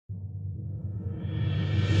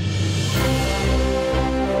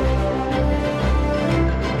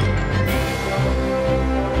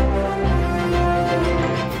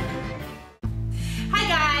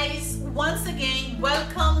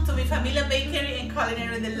Bakery and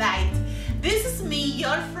Culinary Delight. This is me,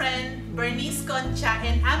 your friend Bernice Concha,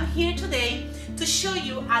 and I'm here today to show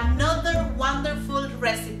you another wonderful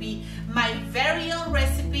recipe, my very own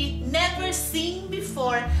recipe, never seen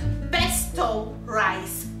before, pesto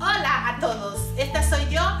rice. Hola a todos, esta soy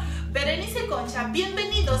yo, Berenice Concha.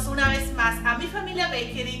 Bienvenidos una vez más a mi familia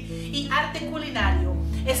Bakery y Arte Culinario.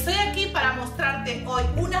 Estoy aquí para mostrarte hoy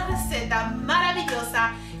una receta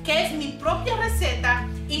maravillosa que es mi propia receta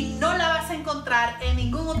y no la vas a encontrar en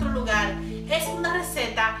ningún otro lugar. Es una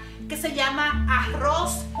receta que se llama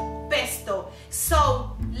arroz pesto.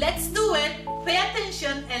 So, let's do it. Pay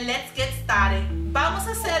attention and let's get started. Vamos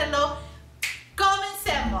a hacerlo.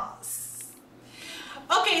 Comencemos.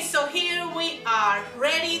 Okay, so here we are,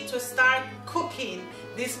 ready to start cooking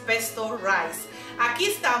this pesto rice. Aquí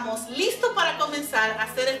estamos listos para comenzar a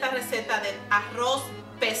hacer esta receta de arroz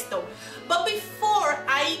pesto. But before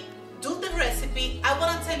I do the recipe, I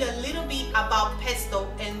want to tell you a little bit about pesto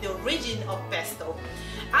and the origin of pesto.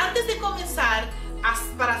 Antes de comenzar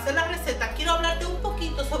para hacer la receta, quiero hablarte un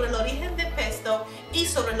poquito sobre el origen de pesto y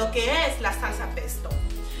sobre lo que es la salsa pesto.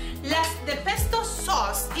 The pesto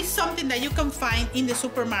sauce is something that you can find in the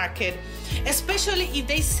supermarket, especially if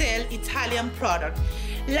they sell Italian product.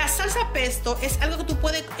 La salsa pesto es algo que tú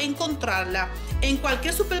puedes encontrarla en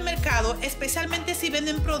cualquier supermercado, especialmente si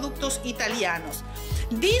venden productos italianos.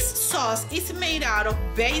 This sauce is made out of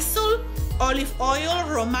basil, olive oil,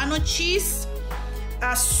 Romano cheese,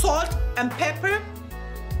 salt and pepper,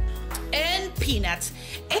 and peanuts.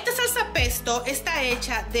 Esta salsa pesto está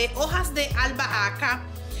hecha de hojas de albahaca,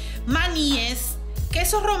 maníes,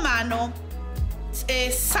 queso romano,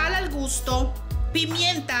 sal al gusto,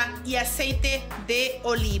 pimienta y aceite de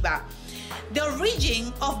oliva. The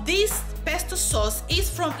origin of this pesto sauce is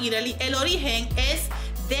from Italy. El origen es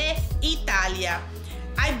de Italia.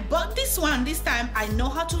 I bought this one this time. I know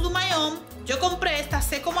how to do my own. Yo compré esta,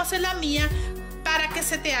 sé cómo hacer la mía para que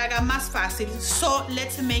se te haga más fácil. So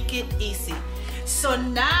let's make it easy. So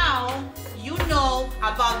now you know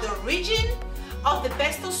about the origin of the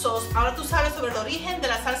pesto sauce. Ahora tú sabes sobre el origen de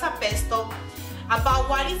la salsa pesto, about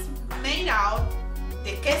what it's made out,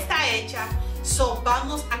 de qué está hecha. So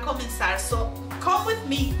vamos a comenzar. So come with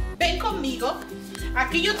me, ven conmigo.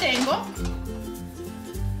 Aquí yo tengo,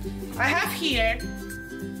 I have here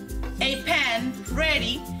a pan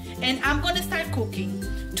ready and I'm gonna start cooking.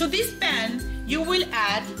 To this pan you will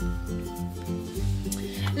add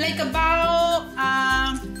like about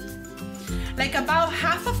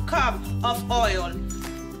half a cup of oil,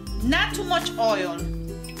 not too much oil,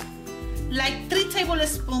 like 3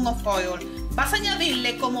 tablespoons of oil. Vas a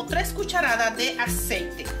añadirle como 3 cucharadas de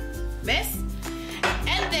aceite, ¿ves?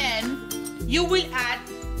 And then you will add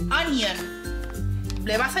onion.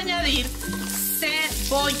 Le vas a añadir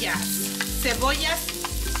cebollas,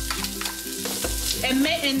 and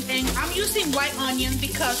I'm using white onion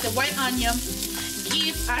because the white onion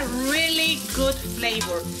gives a really good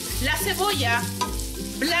flavor. La cebolla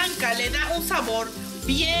blanca le da un sabor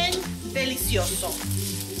bien delicioso.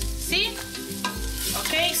 ¿Sí?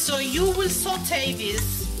 Okay, so you will saute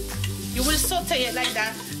this. You will saute it like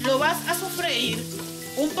that. Lo vas a sofreír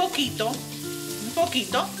un poquito.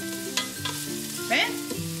 ¿Ven?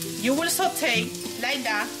 You will saute like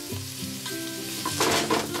that.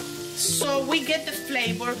 So we get the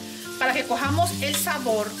flavor, para que cojamos el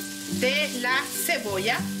sabor de la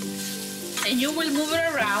cebolla. And you will move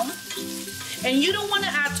it around. And you don't want to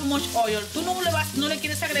add too much oil. Tú no le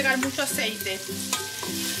quieres agregar mucho aceite.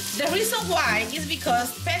 The reason why is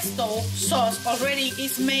because pesto sauce already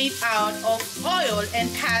is made out of oil and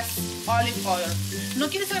has olive oil. No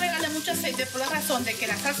quieres agregarle mucho aceite por la razón de que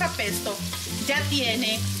la salsa pesto ya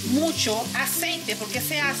tiene mucho aceite, porque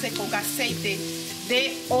se hace con aceite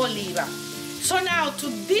de oliva. So now to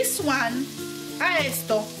this one, a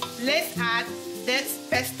esto, let's add this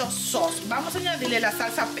pesto sauce. Vamos a añadirle la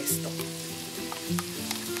salsa pesto.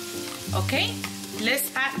 Okay,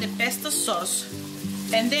 let's add the pesto sauce.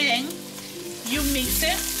 And then you mix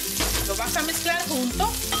it. Lo vas a mezclar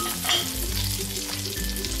junto.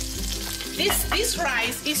 This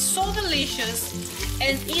rice is so delicious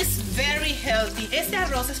and is very healthy. Este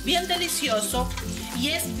arroz es bien delicioso y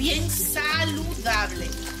es bien saludable.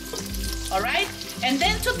 All right? And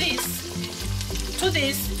then to this,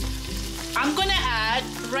 I'm gonna add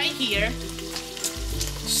right here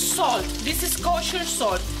salt. This is kosher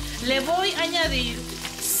salt. Le voy a añadir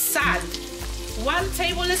sal. 1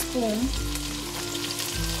 tablespoon,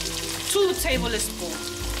 2 tablespoons,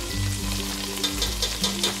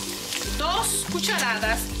 2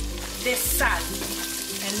 cucharadas de sal.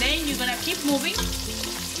 And then you're gonna keep moving.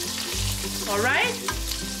 All right?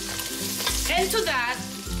 And to that,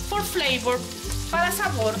 for flavor, para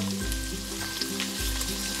sabor,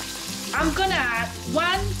 I'm gonna add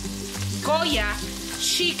 1 Goya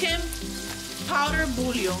chicken powder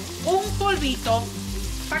bouillon, un polvito,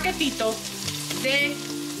 paquetito de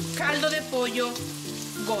caldo de pollo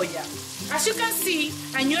Goya. As you can see,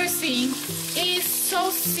 and you're seeing, it's so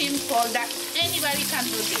simple that anybody can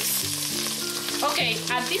do this. Okay,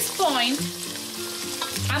 at this point,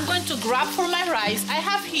 I'm going to grab for my rice. I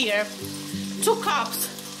have here 2 cups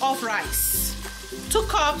of rice, 2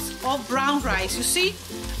 cups of brown rice. You see,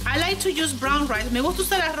 I like to use brown rice. Me gusta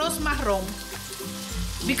usar arroz marrón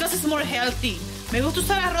because it's more healthy. Me gusta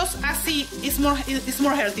usar arroz así, it's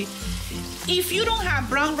more healthy. If you don't have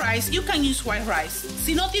brown rice, you can use white rice.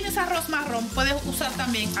 Si no tienes arroz marrón, puedes usar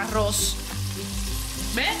también arroz,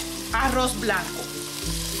 ¿ves? Arroz blanco.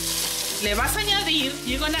 Le vas a añadir,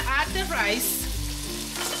 you're gonna add the rice,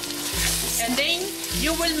 and then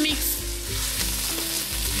you will mix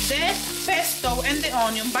the pesto and the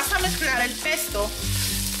onion. Vas a mezclar el pesto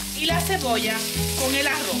y la cebolla con el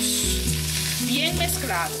arroz, bien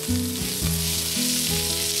mezclado.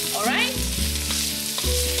 Alright?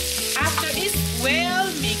 After it's well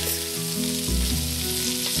mixed,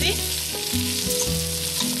 ¿sí?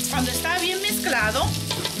 Cuando está bien mezclado,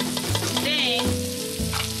 then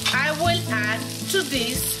I will add to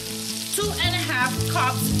this 2.5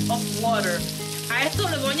 cups of water. A esto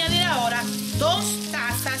le voy a añadir ahora 2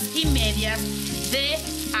 tazas y medias de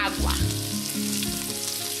agua.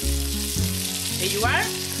 There you are,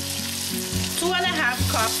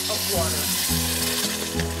 2.5 cups of water.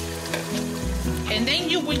 And then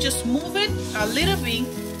you will just move it a little bit,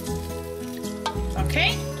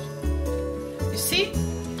 okay? You see,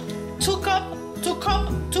 2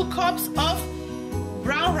 cups of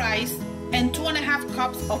brown rice and 2.5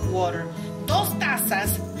 cups of water. 2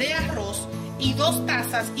 tazas de arroz y 2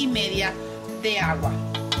 tazas y media de agua.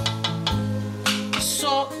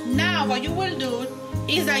 So now what you will do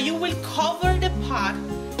is that you will cover the pot.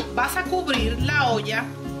 Vas a cubrir la olla,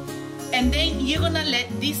 and then you're gonna let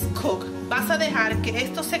this cook. Vas a dejar que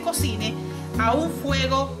esto se cocine a un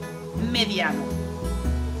fuego mediano.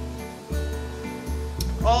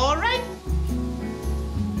 All right.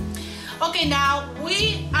 Okay, now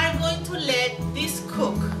we are going to let this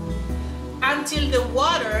cook until the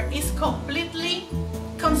water is completely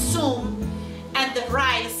consumed and the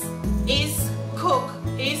rice is cooked,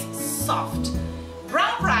 is soft.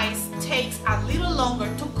 Brown rice takes a little longer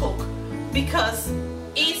to cook because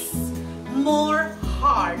it's more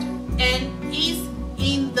hard and is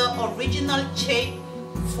in the original shape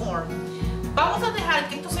form. Vamos a dejar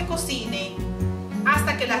que esto se cocine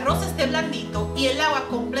hasta que el arroz esté blandito y el agua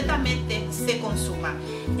completamente se consuma.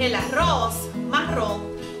 El arroz marrón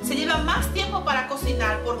se lleva más tiempo para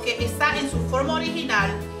cocinar porque está en su forma original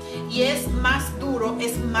y es más duro,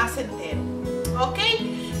 es más entero.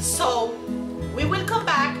 Okay, so we will come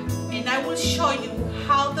back and I will show you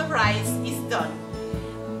how the rice is done.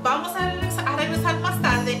 Vamos a regresar más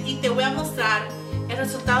tarde y te voy a mostrar el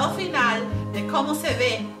resultado final de cómo se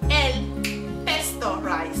ve el pesto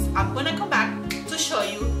rice. I'm gonna come back to show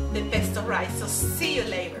you the pesto rice, so see you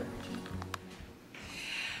later.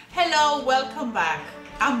 Hello, welcome back.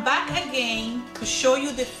 I'm back again to show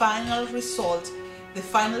you the final result, the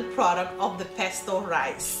final product of the pesto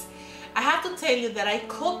rice. I have to tell you that I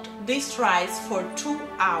cooked this rice for 2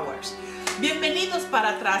 hours. Bienvenidos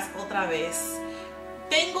para atrás otra vez.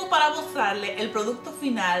 Tengo para mostrarle el producto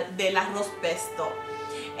final del arroz pesto.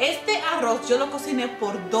 Este arroz yo lo cociné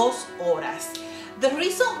por 2 horas. The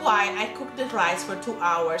reason why I cooked the rice for 2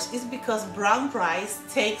 hours is because brown rice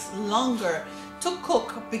takes longer to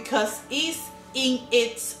cook because it's in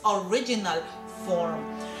its original form.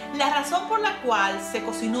 La razón por la cual se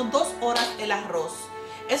cocinó 2 horas el arroz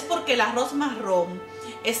es porque el arroz marrón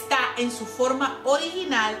está en su forma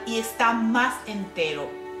original y está más entero.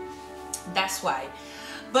 That's why.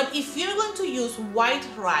 But if you're going to use white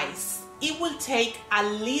rice, it will take a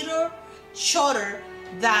little shorter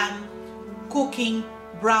than cooking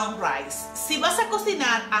brown rice. Si vas a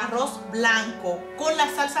cocinar arroz blanco con la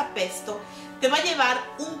salsa pesto, te va a llevar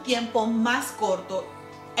un tiempo más corto.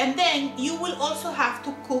 And then you will also have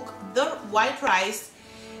to cook the white rice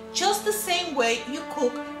just the same way you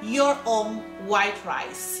cook your own white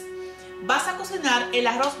rice. Vas a cocinar el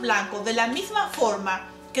arroz blanco de la misma forma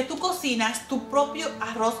que tú cocinas tu propio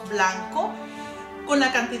arroz blanco, con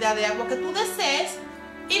la cantidad de agua que tú desees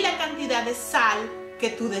y la cantidad de sal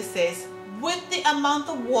que tú desees, with the amount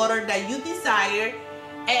of water that you desire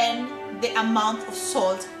and the amount of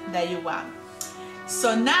salt that you want.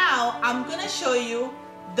 So now I'm gonna show you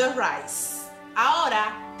the rice.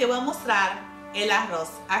 Ahora te voy a mostrar el arroz.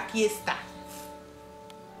 Aquí está.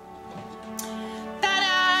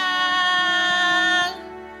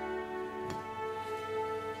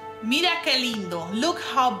 Mira qué lindo. Look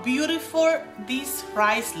how beautiful this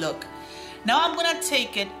rice look. Now I'm gonna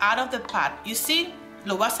take it out of the pot. You see,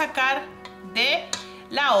 lo voy a sacar de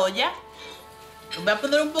la olla. Lo voy a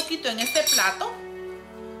poner un poquito en este plato.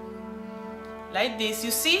 Like this.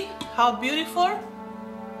 You see how beautiful?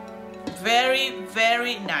 Very,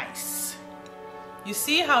 very nice. You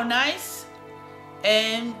see how nice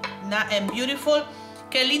and beautiful.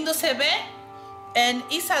 Qué lindo se ve. And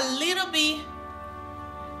it's a little bit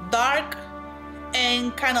dark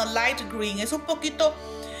and kind of light green. Es un poquito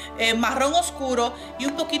marrón oscuro y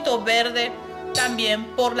un poquito verde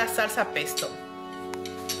también por la salsa pesto.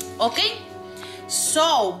 Okay,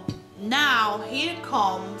 so now here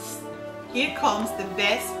comes the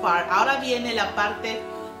best part. Ahora viene la parte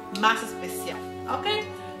más especial. Okay,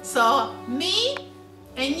 so me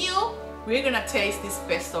and you, we're gonna taste this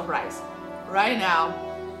pesto rice right now.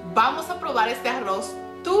 Vamos a probar este arroz,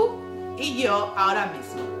 tú y yo, ahora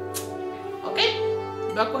mismo. Ok,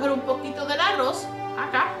 voy a coger un poquito del arroz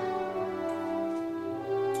acá.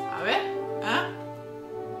 A ver, ¿eh?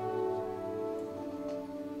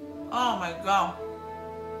 Oh my God.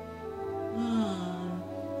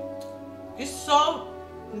 It's so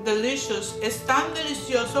delicious. Es tan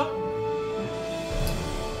delicioso.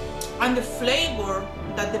 And the flavor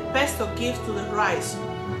that the pesto gives to the rice.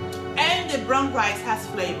 And the brown rice has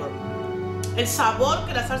flavor. El sabor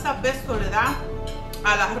que la salsa pesto le da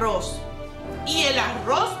al arroz. Y el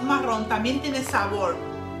arroz marrón también tiene sabor.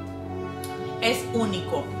 Es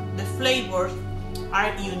único. The flavors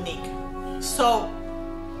are unique. So,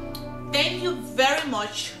 thank you very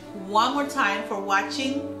much one more time for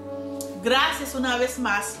watching. Gracias una vez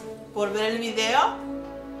más por ver el video.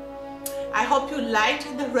 I hope you liked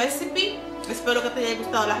the recipe. Espero que te haya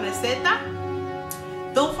gustado la receta.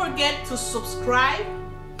 Don't forget to subscribe.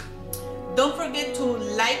 Don't forget to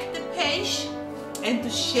like the page and to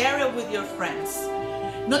share it with your friends.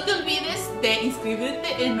 No te olvides de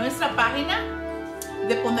inscribirte en nuestra página,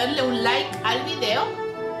 de ponerle un like al video,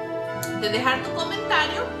 de dejar tu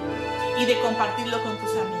comentario y de compartirlo con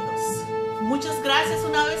tus amigos. Muchas gracias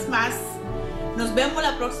una vez más. Nos vemos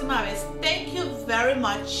la próxima vez. Thank you very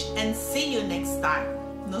much and see you next time.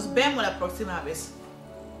 Nos vemos la próxima vez.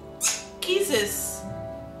 Kisses.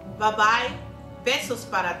 Bye bye. Besos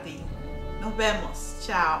para ti. Nos vemos.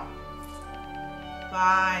 Chao.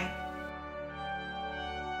 Bye.